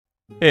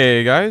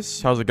Hey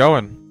guys, how's it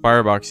going?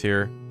 Firebox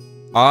here.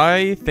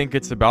 I think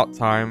it's about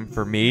time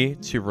for me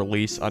to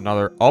release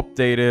another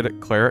updated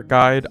Cleric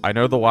guide. I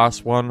know the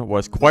last one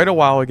was quite a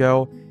while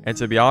ago, and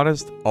to be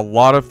honest, a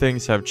lot of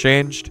things have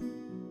changed.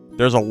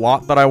 There's a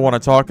lot that I want to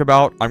talk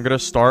about. I'm going to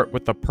start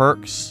with the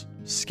perks,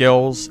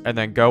 skills, and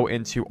then go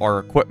into our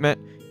equipment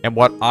and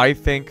what I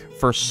think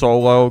for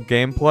solo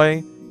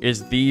gameplay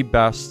is the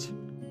best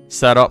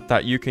setup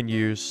that you can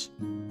use.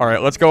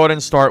 Alright, let's go ahead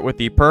and start with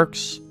the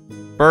perks.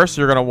 First,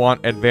 you're going to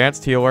want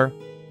Advanced Healer.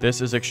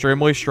 This is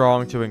extremely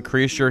strong to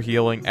increase your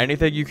healing.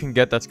 Anything you can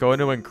get that's going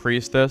to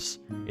increase this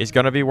is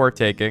going to be worth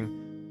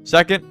taking.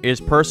 Second is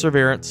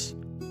Perseverance.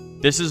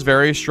 This is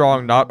very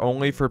strong not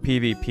only for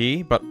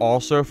PvP, but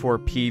also for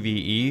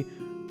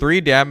PvE.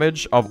 3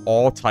 damage of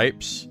all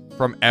types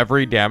from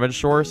every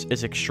damage source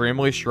is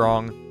extremely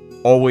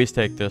strong. Always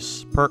take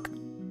this perk.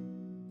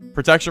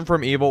 Protection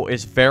from Evil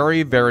is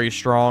very, very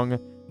strong.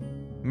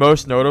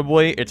 Most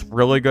notably, it's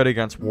really good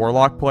against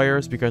Warlock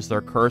players because their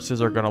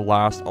curses are going to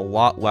last a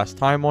lot less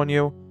time on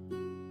you.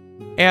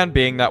 And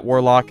being that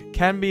Warlock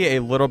can be a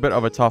little bit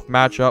of a tough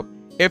matchup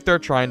if they're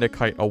trying to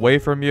kite away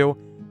from you,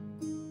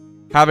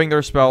 having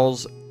their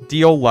spells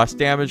deal less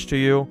damage to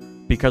you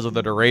because of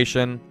the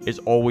duration is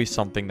always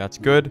something that's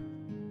good.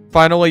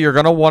 Finally, you're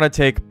going to want to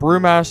take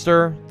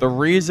Brewmaster. The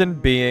reason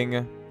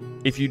being,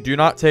 if you do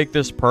not take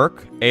this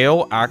perk,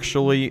 Ale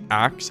actually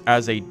acts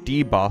as a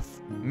debuff,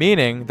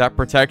 meaning that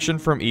protection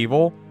from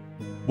evil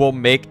will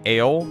make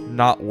Ale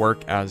not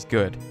work as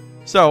good.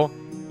 So,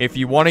 if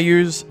you want to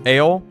use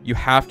Ale, you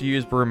have to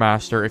use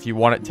Brewmaster if you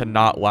want it to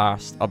not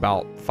last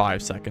about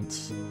 5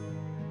 seconds.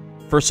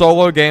 For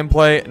solo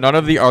gameplay, none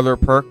of the other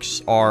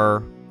perks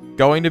are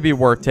going to be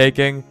worth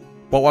taking,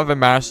 but Weapon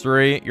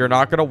Mastery, you're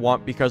not going to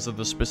want because of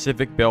the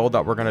specific build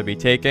that we're going to be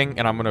taking,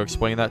 and I'm going to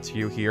explain that to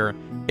you here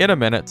in a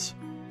minute.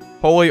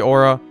 Holy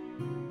Aura,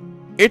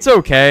 it's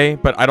okay,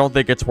 but I don't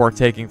think it's worth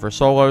taking for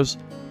solos.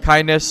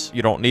 Kindness,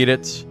 you don't need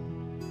it.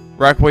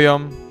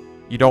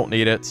 Requiem, you don't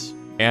need it.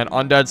 And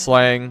Undead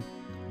Slaying,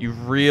 you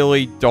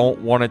really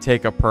don't want to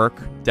take a perk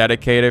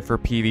dedicated for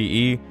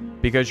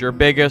PvE because your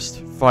biggest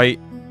fight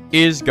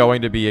is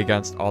going to be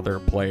against other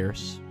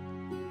players.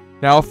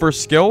 Now for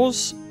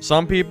skills,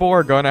 some people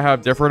are going to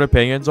have different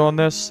opinions on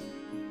this.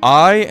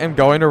 I am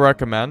going to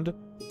recommend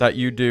that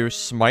you do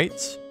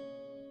Smite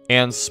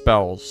and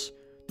Spells.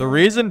 The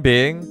reason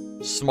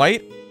being,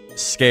 Smite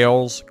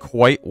scales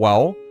quite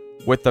well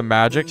with the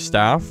magic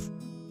staff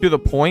to the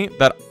point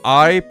that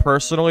I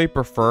personally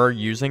prefer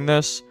using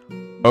this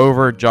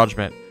over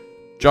Judgment.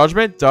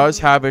 Judgment does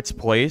have its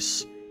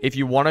place if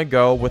you want to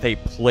go with a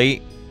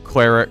plate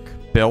cleric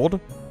build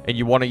and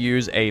you want to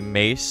use a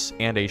mace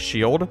and a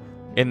shield.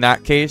 In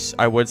that case,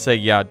 I would say,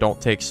 yeah, don't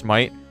take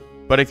Smite.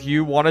 But if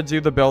you want to do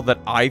the build that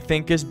I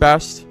think is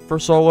best for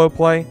solo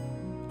play,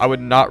 I would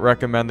not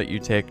recommend that you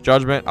take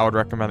Judgment. I would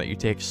recommend that you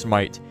take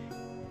Smite.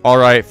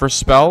 Alright, for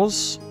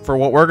spells, for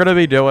what we're going to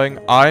be doing,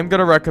 I'm going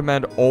to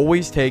recommend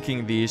always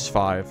taking these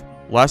 5.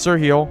 Lesser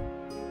Heal,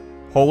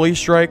 Holy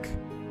Strike,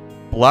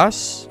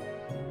 Bless,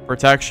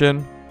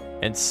 Protection,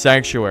 and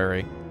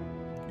Sanctuary.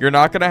 You're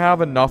not going to have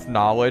enough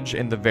knowledge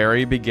in the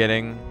very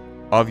beginning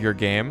of your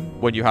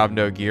game when you have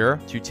no gear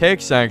to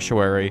take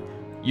Sanctuary.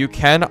 You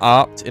can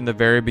opt in the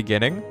very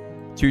beginning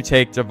to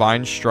take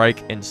Divine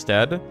Strike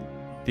instead.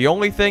 The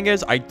only thing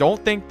is, I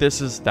don't think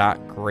this is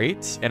that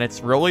great, and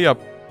it's really a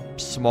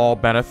small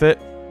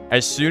benefit.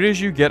 As soon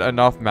as you get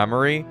enough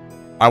memory,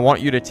 I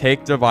want you to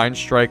take Divine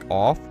Strike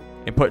off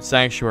and put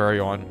Sanctuary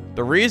on.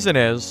 The reason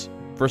is,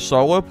 for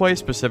solo play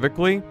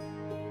specifically,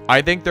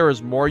 I think there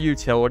is more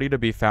utility to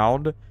be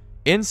found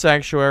in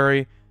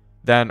Sanctuary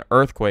than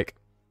Earthquake.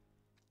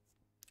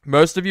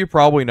 Most of you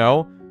probably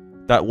know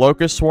that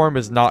Locust Swarm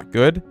is not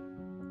good.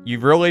 You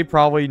really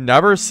probably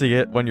never see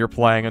it when you're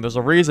playing, and there's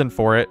a reason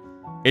for it.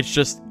 It's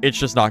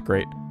just not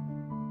great.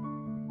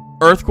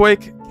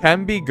 Earthquake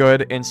can be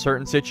good in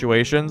certain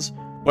situations,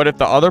 but if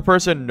the other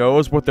person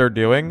knows what they're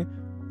doing,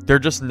 they're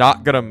just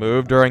not going to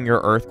move during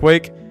your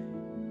Earthquake.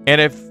 And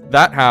if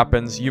that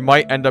happens, you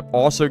might end up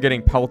also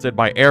getting pelted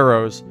by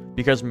arrows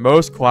because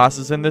most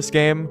classes in this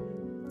game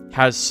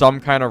has some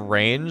kind of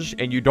range,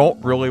 and you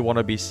don't really want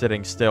to be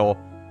sitting still.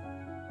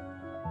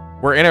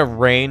 We're in a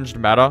ranged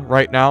meta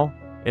right now,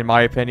 in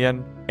my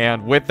opinion,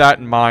 and with that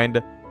in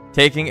mind,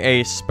 taking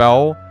a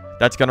spell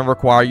that's going to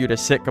require you to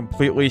sit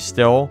completely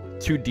still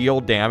to deal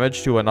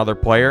damage to another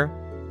player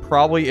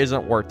probably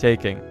isn't worth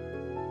taking.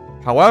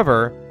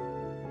 However,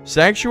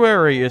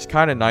 Sanctuary is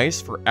kind of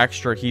nice for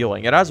extra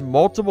healing. It has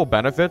multiple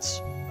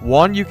benefits.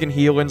 One, you can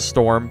heal in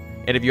Storm,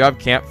 and if you have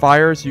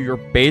campfires, you're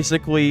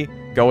basically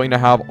going to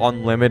have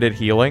unlimited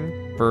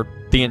healing for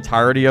the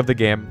entirety of the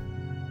game.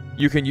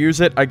 You can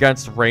use it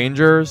against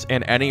Rangers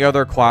and any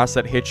other class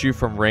that hits you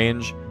from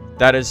range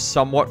that is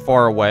somewhat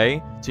far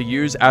away to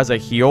use as a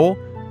heal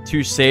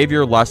to save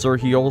your lesser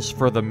heals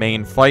for the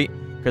main fight,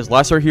 because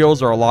lesser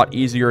heals are a lot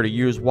easier to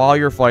use while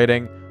you're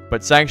fighting,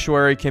 but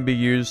Sanctuary can be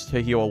used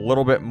to heal a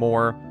little bit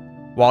more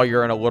while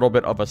you're in a little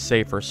bit of a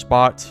safer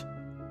spot.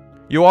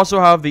 You also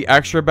have the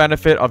extra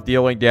benefit of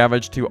dealing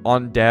damage to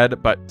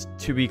undead, but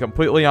to be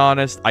completely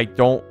honest, I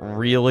don't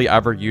really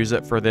ever use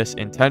it for this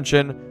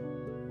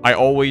intention. I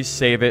always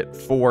save it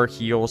for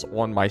heals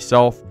on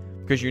myself,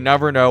 because you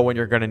never know when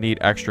you're going to need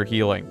extra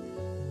healing.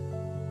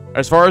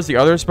 As far as the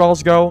other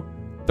spells go,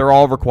 they're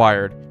all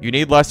required. You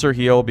need Lesser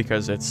Heal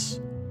because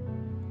it's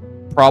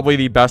probably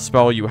the best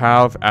spell you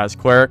have as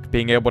Cleric.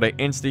 Being able to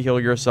insta-heal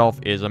yourself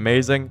is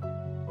amazing.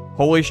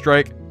 Holy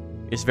Strike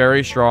is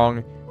very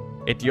strong.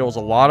 It deals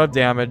a lot of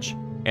damage,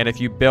 and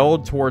if you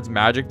build towards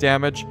magic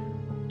damage,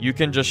 you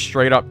can just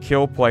straight up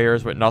kill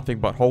players with nothing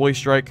but Holy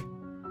Strike.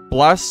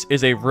 Bless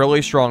is a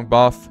really strong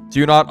buff.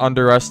 Do not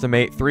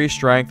underestimate 3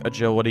 strength,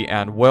 agility,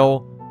 and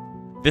will.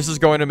 This is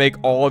going to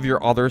make all of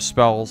your other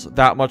spells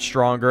that much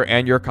stronger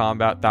and your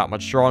combat that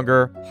much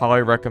stronger.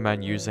 Highly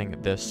recommend using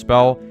this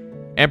spell.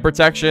 And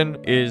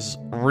protection is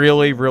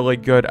really, really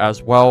good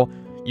as well.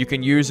 You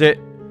can use it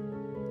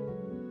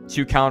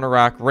to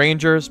counteract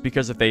rangers,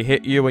 because if they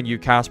hit you and you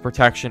cast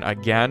protection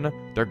again,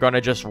 they're going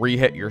to just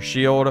re-hit your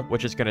shield,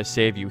 which is going to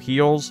save you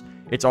heals.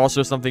 It's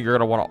also something you're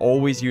going to want to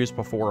always use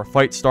before a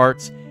fight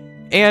starts.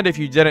 And if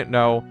you didn't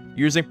know,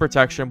 using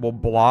protection will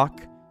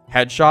block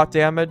headshot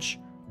damage,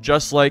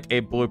 just like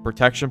a blue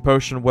protection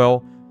potion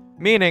will,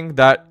 meaning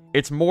that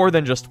it's more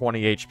than just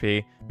 20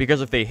 HP,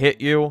 because if they hit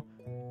you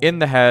in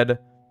the head,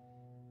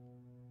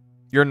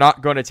 you're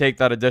not going to take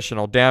that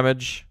additional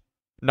damage.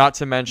 Not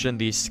to mention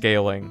the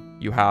scaling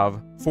you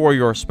have for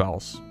your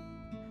spells.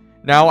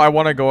 Now I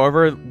want to go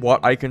over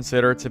what I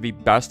consider to be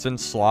best in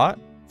slot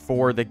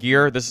for the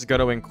gear. This is going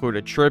to include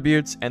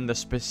attributes and the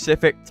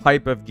specific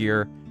type of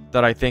gear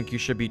that I think you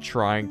should be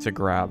trying to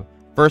grab.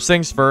 First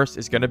things first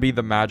is going to be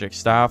the magic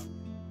staff.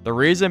 The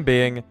reason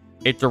being,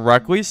 it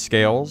directly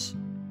scales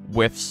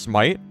with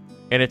smite,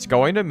 and it's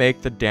going to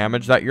make the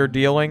damage that you're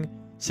dealing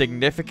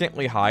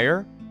significantly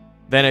higher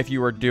than if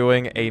you were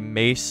doing a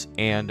mace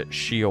and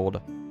shield.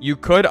 You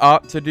could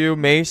opt to do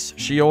mace,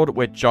 shield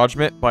with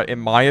judgment, but in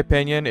my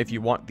opinion, if you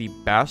want the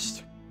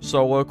best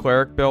solo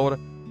cleric build,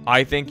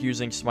 I think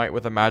using smite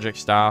with a magic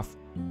staff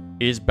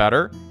is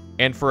better.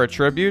 And for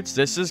attributes,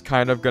 this is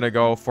kind of going to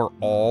go for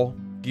all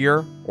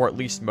gear, or at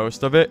least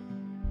most of it.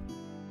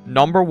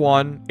 Number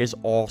 1 is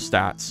all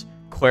stats.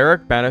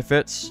 Cleric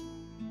benefits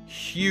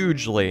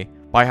hugely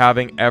by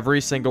having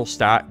every single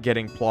stat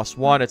getting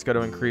 +1. It's going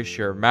to increase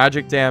your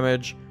magic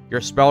damage,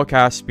 your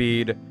spellcast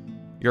speed,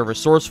 your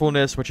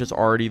resourcefulness, which is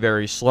already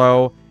very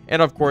slow,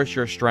 and of course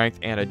your strength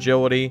and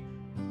agility.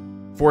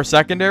 For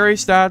secondary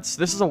stats,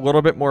 this is a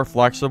little bit more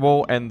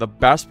flexible, and the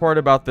best part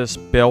about this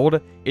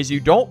build is you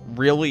don't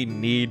really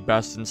need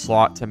best in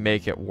slot to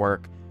make it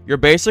work. You're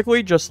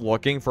basically just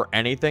looking for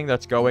anything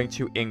that's going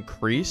to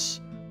increase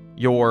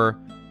your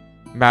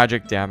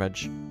magic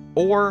damage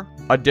or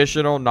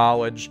additional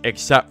knowledge,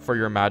 except for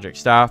your magic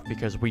staff,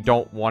 because we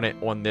don't want it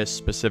on this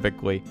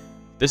specifically.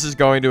 This is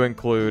going to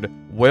include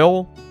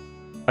will,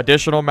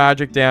 additional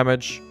magic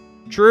damage,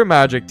 true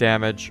magic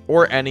damage,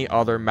 or any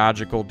other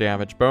magical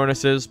damage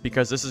bonuses,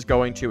 because this is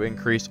going to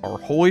increase our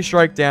Holy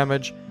Strike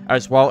damage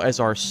as well as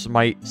our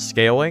smite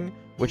scaling,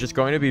 which is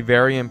going to be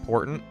very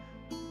important.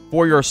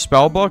 For your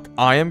spellbook,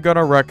 I am going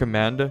to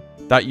recommend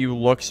that you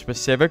look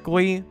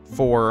specifically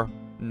for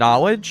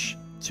knowledge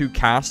to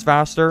cast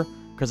faster,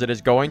 because it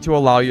is going to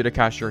allow you to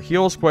cast your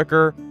heals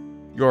quicker,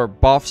 your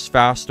buffs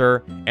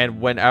faster, and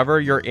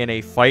whenever you're in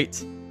a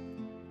fight,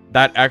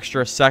 that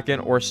extra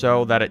second or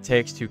so that it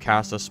takes to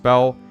cast a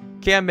spell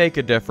can make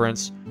a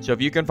difference. So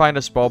if you can find a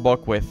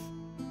spellbook with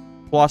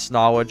plus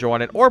knowledge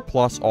on it or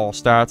plus all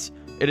stats,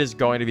 it is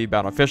going to be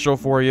beneficial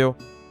for you.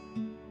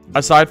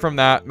 Aside from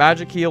that,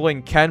 magic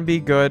healing can be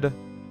good.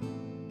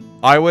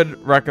 I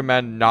would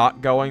recommend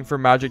not going for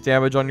magic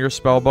damage on your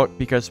spellbook,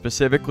 because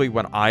specifically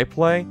when I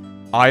play,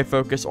 I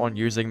focus on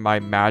using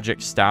my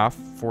magic staff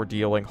for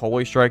dealing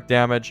Holy Strike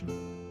damage.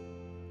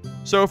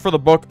 So for the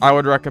book, I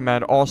would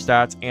recommend all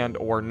stats and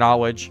or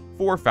knowledge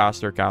for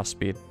faster cast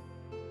speed.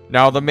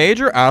 Now, the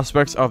major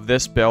aspects of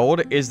this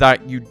build is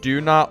that you do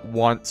not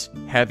want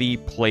heavy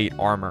plate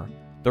armor.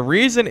 The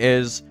reason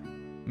is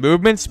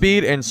movement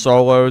speed in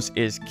solos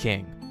is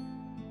king.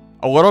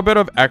 A little bit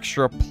of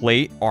extra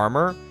plate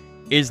armor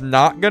is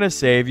not going to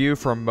save you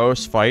from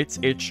most fights.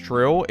 It's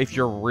true, if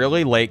you're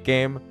really late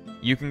game,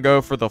 you can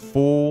go for the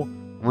full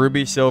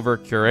ruby silver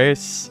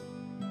cuirass,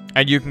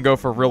 and you can go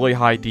for really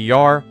high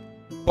DR.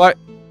 But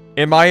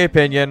in my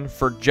opinion,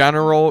 for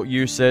general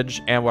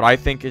usage and what I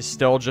think is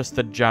still just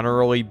the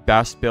generally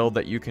best build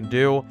that you can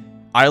do,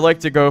 I like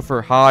to go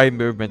for high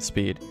movement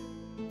speed.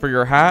 For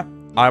your hat,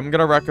 I'm going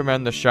to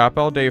recommend the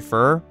Chapelle de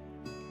Fur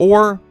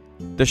or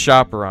the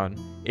Chaperone.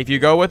 If you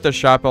go with the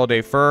Chapelle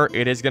de Fur,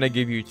 it is going to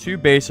give you 2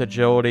 base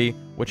agility,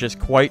 which is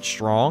quite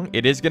strong.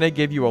 It is going to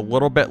give you a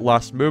little bit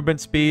less movement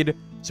speed,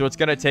 so it's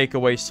going to take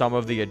away some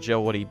of the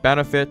agility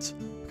benefits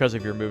because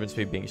of your movement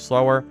speed being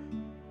slower.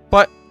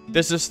 But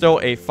this is still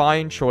a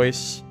fine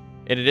choice,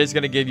 and it is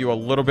going to give you a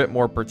little bit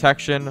more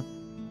protection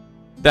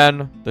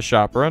than the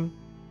Chaperone.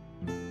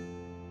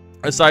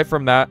 Aside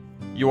from that,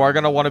 you are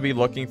going to want to be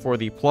looking for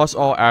the plus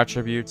all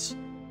attributes.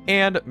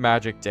 and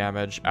magic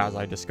damage, as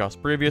I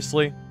discussed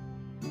previously.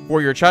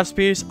 For your chest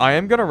piece, I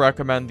am going to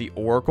recommend the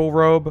Oracle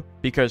Robe,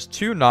 because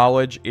 2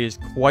 knowledge is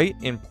quite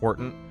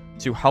important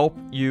to help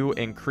you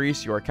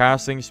increase your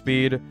casting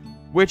speed,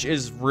 which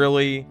is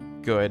really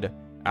good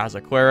as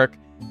a cleric.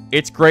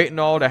 It's great and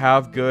all to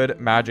have good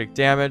magic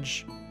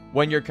damage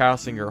when you're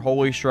casting your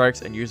holy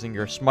strikes and using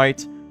your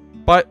smite,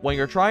 but when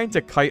you're trying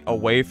to kite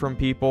away from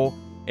people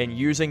and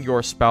using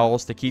your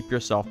spells to keep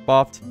yourself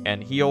buffed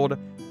and healed,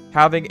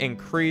 having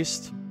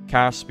increased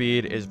cast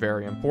speed is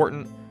very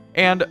important.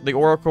 And the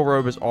Oracle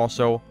Robe is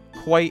also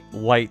quite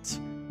light,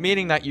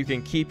 meaning that you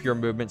can keep your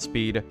movement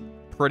speed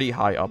pretty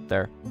high up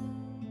there.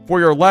 For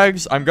your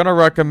legs, I'm going to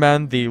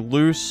recommend the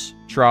loose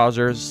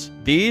trousers.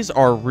 These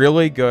are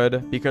really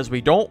good because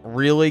we don't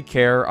really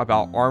care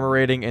about armor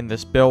rating in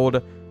this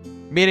build,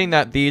 meaning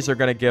that these are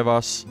going to give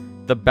us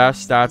the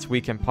best stats we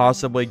can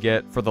possibly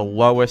get for the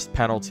lowest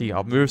penalty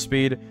of move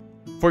speed.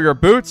 For your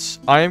boots,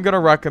 I am going to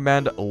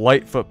recommend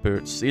Lightfoot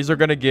boots. These are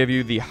going to give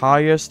you the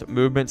highest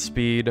movement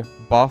speed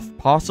buff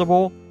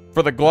possible.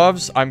 For the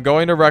gloves, I'm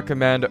going to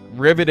recommend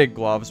riveted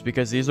gloves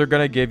because these are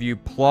going to give you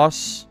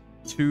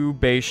 +2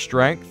 base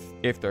strength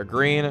if they're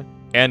green.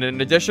 And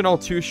an additional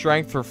 2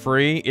 strength for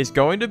free is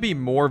going to be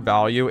more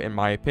value, in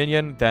my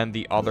opinion, than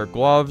the other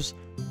gloves.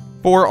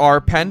 For our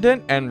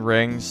pendant and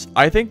rings,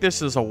 I think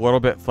this is a little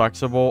bit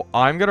flexible.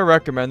 I'm going to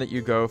recommend that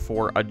you go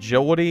for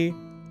agility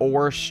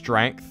or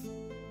strength.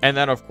 And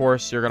then, of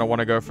course, you're going to want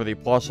to go for the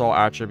plus all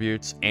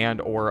attributes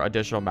and or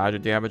additional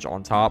magic damage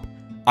on top.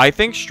 I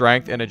think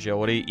strength and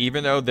agility,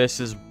 even though this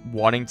is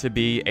wanting to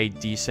be a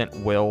decent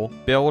will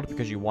build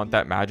because you want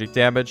that magic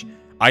damage,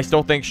 I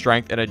still think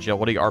strength and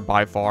agility are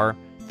by far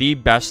the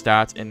best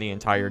stats in the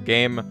entire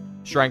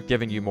game. Strength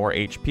giving you more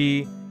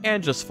HP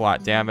and just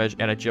flat damage,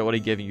 and agility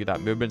giving you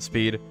that movement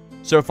speed.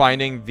 So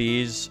finding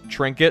these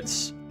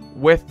trinkets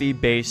with the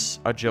base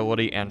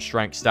agility and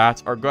strength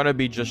stats are going to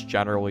be just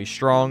generally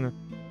strong.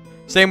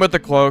 Same with the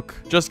cloak.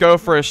 Just go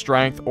for a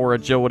strength or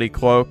agility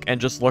cloak and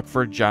just look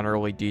for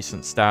generally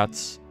decent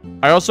stats.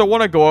 I also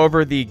want to go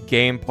over the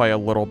gameplay a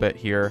little bit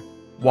here.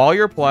 While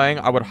you're playing,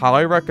 I would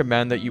highly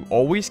recommend that you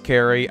always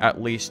carry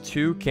at least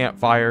 2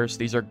 campfires.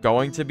 These are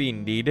going to be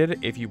needed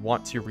if you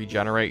want to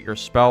regenerate your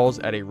spells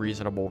at a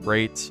reasonable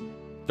rate.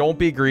 Don't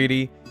be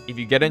greedy. If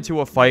you get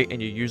into a fight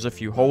and you use a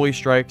few holy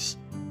strikes,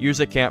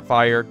 use a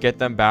campfire, get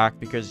them back,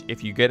 because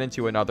if you get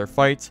into another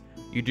fight,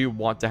 you do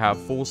want to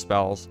have full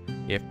spells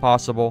if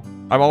possible.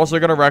 I'm also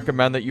going to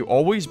recommend that you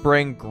always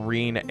bring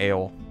green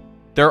ale.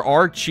 There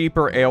are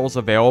cheaper ales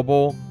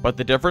available, but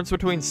the difference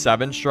between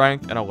 7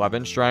 strength and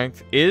 11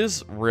 strength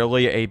is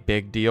really a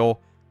big deal.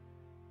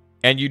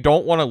 And you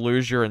don't want to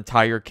lose your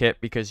entire kit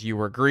because you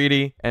were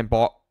greedy and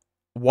bought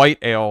white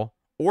ale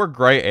or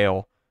gray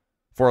ale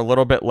for a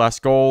little bit less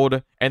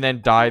gold and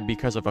then died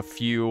because of a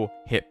few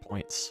hit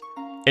points.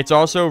 It's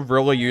also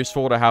really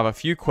useful to have a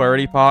few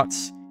clarity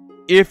pots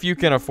if you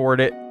can afford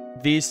it.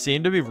 These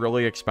seem to be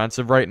really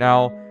expensive right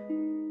now,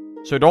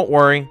 so don't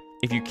worry.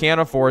 If you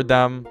can't afford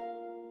them,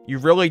 you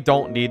really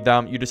don't need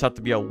them. You just have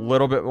to be a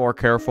little bit more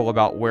careful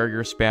about where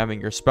you're spamming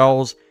your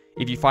spells.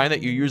 If you find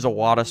that you use a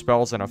lot of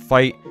spells in a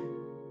fight,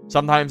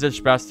 sometimes it's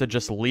best to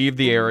just leave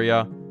the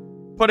area,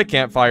 put a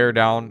campfire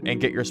down, and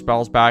get your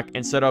spells back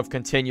instead of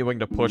continuing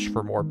to push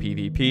for more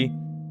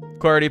PvP.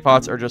 Clarity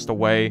pots are just a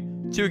way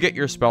to get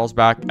your spells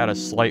back at a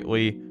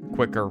slightly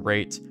quicker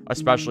rate,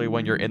 especially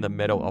when you're in the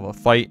middle of a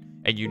fight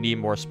and you need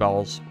more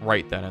spells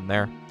right then and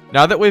there.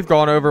 Now that we've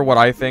gone over what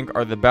I think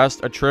are the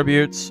best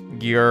attributes,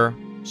 gear,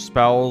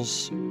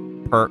 spells,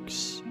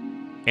 perks,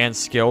 and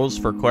skills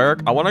for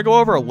Cleric, I want to go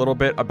over a little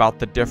bit about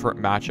the different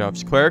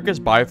matchups. Cleric is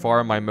by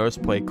far my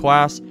most played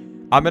class.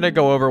 I'm going to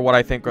go over what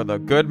I think are the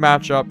good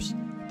matchups,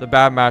 the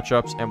bad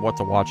matchups, and what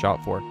to watch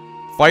out for.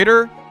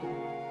 Fighter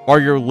are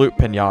your loot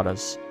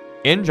pinatas.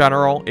 In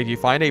general, if you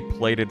find a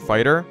plated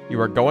fighter, you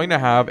are going to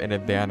have an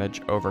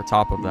advantage over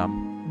top of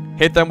them.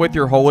 Hit them with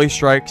your holy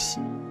strikes,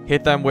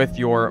 hit them with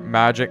your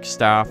magic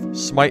staff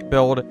smite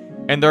build,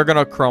 and they're going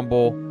to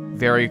crumble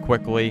very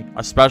quickly,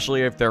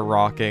 especially if they're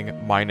rocking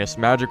minus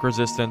magic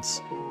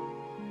resistance.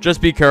 Just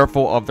be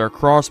careful of their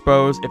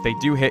crossbows. If they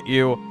do hit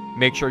you,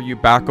 make sure you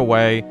back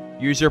away,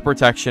 use your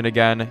protection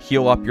again,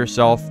 heal up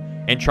yourself,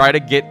 and try to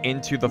get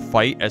into the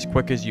fight as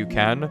quick as you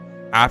can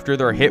after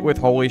they're hit with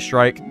holy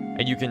strike,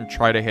 and you can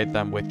try to hit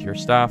them with your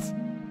staff.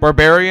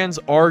 Barbarians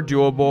are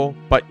doable,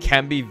 but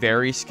can be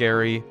very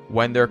scary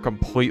when they're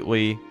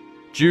completely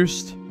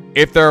juiced.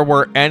 If there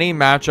were any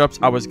matchups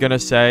I was going to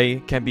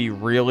say can be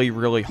really,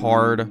 really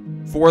hard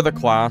for the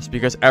class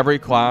because every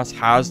class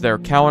has their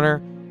counter,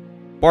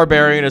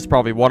 Barbarian is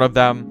probably one of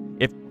them.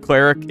 If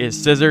Cleric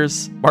is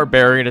scissors,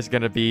 Barbarian is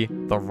going to be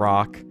the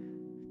rock.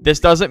 This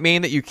doesn't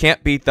mean that you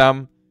can't beat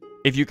them.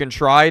 If you can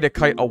try to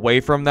kite away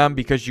from them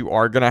because you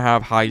are going to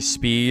have high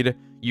speed,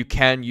 you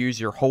can use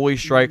your holy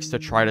strikes to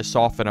try to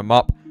soften them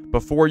up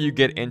before you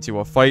get into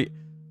a fight.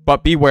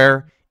 But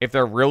beware. If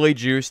they're really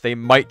juiced, they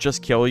might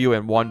just kill you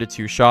in 1 to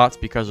 2 shots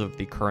because of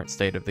the current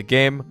state of the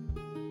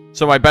game.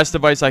 So my best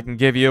advice I can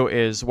give you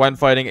is when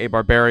fighting a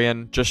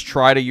barbarian, just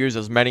try to use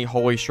as many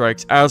holy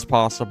strikes as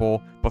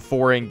possible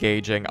before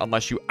engaging,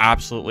 unless you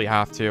absolutely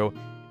have to,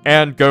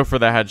 and go for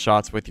the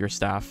headshots with your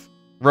staff.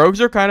 Rogues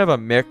are kind of a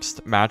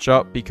mixed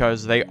matchup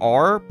because they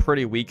are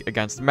pretty weak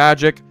against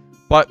magic,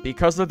 but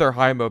because of their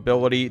high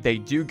mobility, they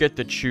do get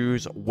to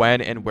choose when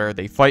and where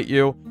they fight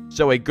you,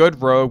 so a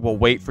good rogue will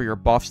wait for your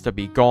buffs to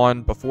be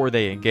gone before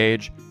they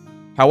engage.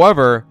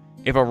 However,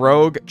 if a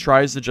rogue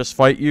tries to just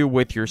fight you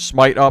with your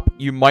smite up,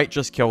 you might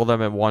just kill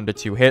them in 1 to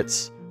 2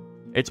 hits.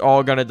 It's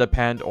all going to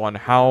depend on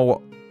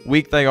how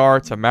weak they are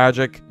to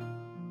magic,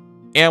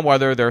 and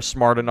whether they're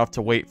smart enough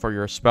to wait for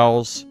your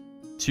spells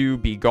to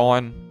be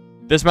gone.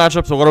 This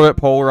matchup's a little bit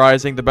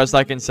polarizing. The best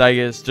I can say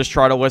is just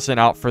try to listen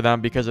out for them,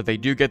 because if they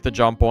do get the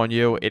jump on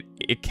you,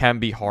 it can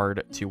be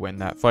hard to win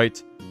that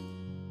fight.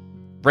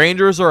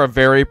 Rangers are a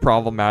very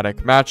problematic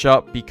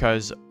matchup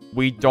because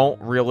we don't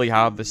really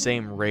have the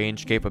same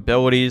range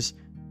capabilities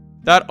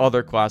that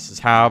other classes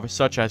have,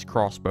 such as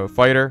crossbow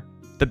fighter.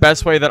 The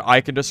best way that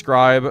I can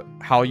describe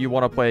how you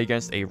want to play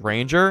against a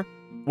ranger,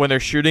 when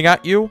they're shooting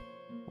at you,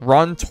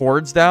 run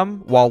towards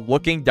them while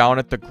looking down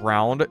at the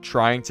ground,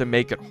 trying to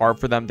make it hard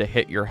for them to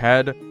hit your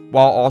head,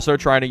 while also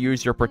trying to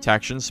use your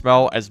protection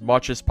spell as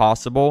much as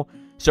possible.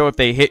 So if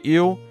they hit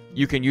you,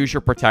 you can use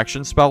your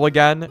protection spell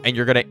again, and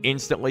you're going to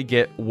instantly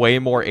get way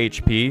more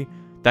HP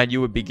than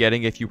you would be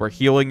getting if you were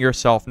healing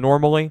yourself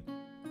normally.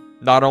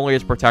 Not only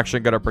is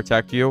protection going to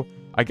protect you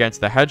against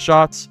the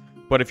headshots,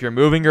 but if you're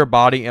moving your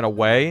body in a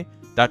way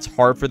that's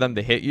hard for them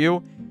to hit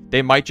you,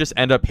 they might just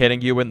end up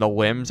hitting you in the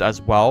limbs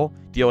as well,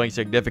 dealing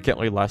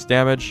significantly less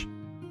damage.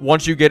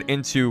 Once you get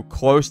into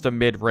close to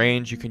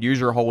mid-range, you can use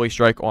your Holy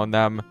Strike on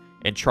them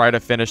and try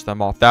to finish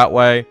them off that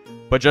way.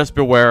 But just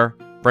beware,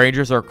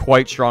 Rangers are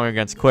quite strong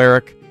against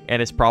Cleric,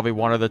 and it's probably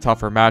one of the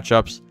tougher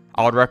matchups.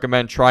 I would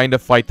recommend trying to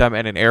fight them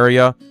in an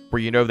area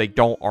where you know they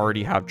don't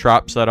already have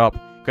traps set up,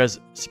 because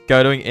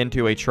going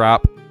into a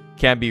trap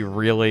can be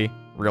really,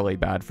 really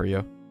bad for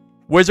you.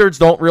 Wizards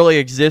don't really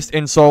exist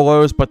in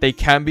solos, but they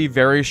can be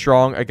very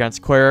strong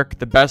against Cleric.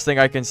 The best thing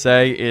I can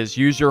say is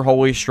use your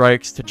Holy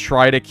Strikes to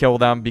try to kill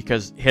them,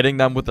 because hitting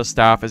them with the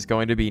staff is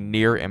going to be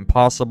near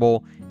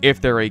impossible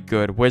if they're a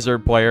good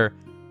Wizard player.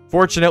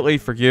 Fortunately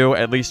for you,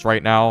 at least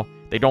right now,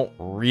 they don't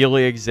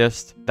really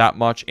exist that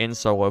much in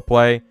solo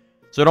play,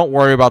 so don't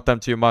worry about them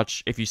too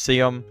much. If you see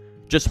them,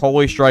 just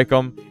Holy Strike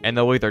them, and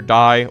they'll either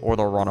die or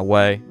they'll run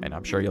away, and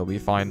I'm sure you'll be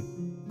fine.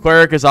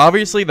 Cleric is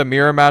obviously the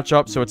mirror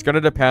matchup, so it's going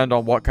to depend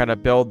on what kind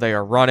of build they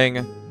are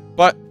running.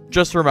 But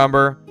just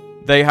remember,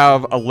 they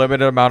have a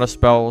limited amount of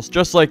spells,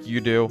 just like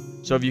you do.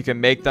 So if you can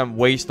make them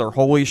waste their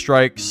Holy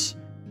Strikes,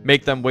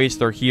 make them waste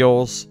their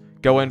heals,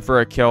 go in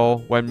for a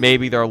kill when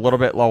maybe they're a little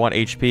bit low on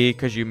HP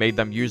because you made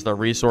them use their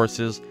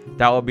resources,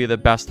 that will be the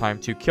best time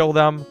to kill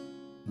them.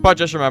 But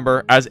just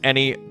remember, as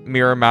any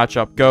mirror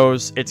matchup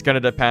goes, it's going to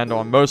depend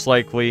on most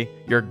likely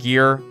your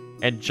gear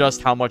and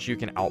just how much you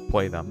can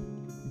outplay them.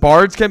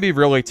 Bards can be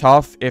really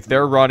tough if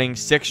they're running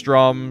 6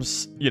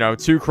 drums,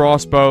 2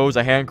 crossbows,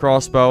 a hand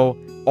crossbow.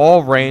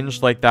 All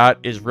ranged like that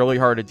is really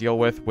hard to deal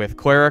with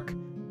Cleric.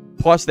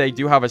 Plus, they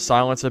do have a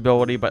silence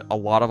ability, but a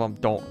lot of them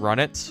don't run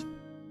it.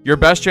 Your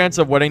best chance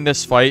of winning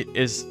this fight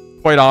is,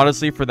 quite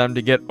honestly, for them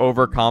to get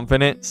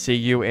overconfident, see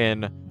you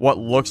in what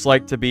looks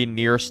like to be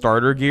near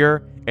starter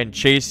gear, and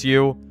chase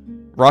you,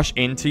 rush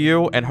into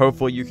you, and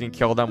hopefully you can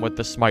kill them with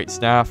the Smite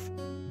Staff.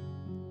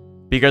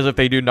 Because if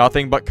they do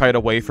nothing but kite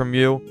away from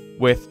you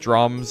with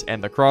drums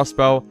and the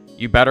crossbow,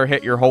 you better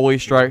hit your Holy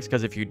Strikes,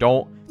 because if you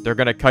don't, they're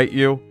going to kite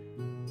you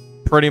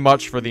pretty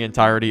much for the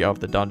entirety of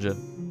the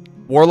dungeon.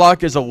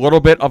 Warlock is a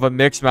little bit of a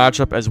mixed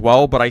matchup as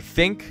well, but I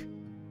think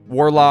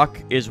Warlock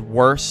is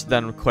worse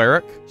than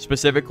Cleric,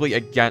 specifically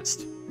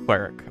against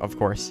Cleric, of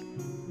course.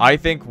 I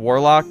think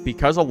Warlock,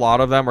 because a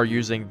lot of them are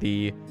using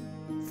the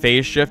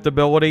phase shift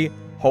ability,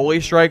 Holy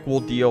Strike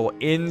will deal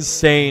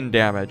insane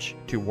damage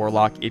to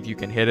Warlock if you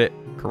can hit it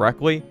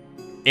correctly.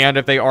 And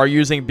if they are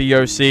using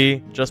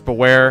BOC, just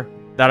beware,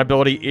 that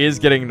ability is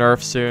getting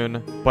nerfed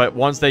soon, but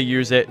once they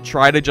use it,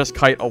 try to just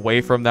kite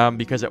away from them,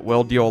 because it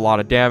will deal a lot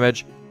of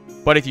damage.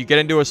 But if you get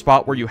into a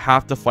spot where you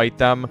have to fight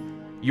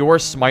them, your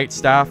Smite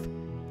Staff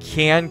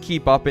can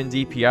keep up in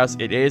DPS.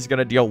 It is going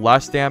to deal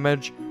less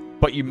damage,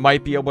 but you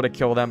might be able to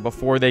kill them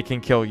before they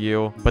can kill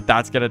you, but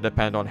that's going to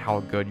depend on how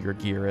good your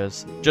gear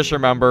is. Just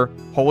remember,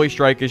 Holy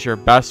Strike is your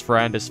best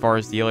friend as far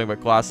as dealing with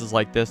classes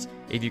like this.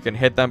 If you can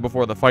hit them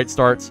before the fight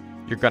starts,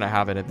 you're going to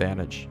have an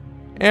advantage.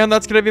 And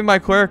that's going to be my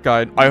Cleric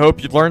guide. I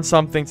hope you learned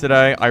something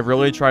today. I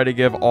really tried to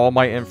give all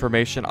my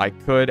information I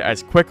could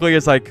as quickly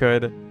as I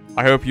could.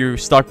 I hope you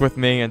stuck with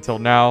me until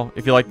now.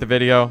 If you liked the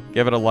video,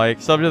 give it a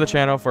like, sub to the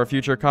channel for a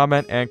future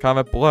comment, and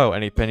comment below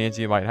any opinions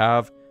you might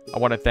have. I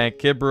want to thank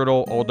Kid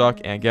Brutal, Old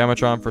Duck, and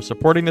Gamatron for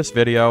supporting this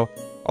video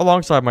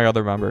alongside my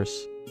other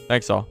members.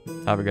 Thanks all.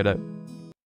 Have a good day.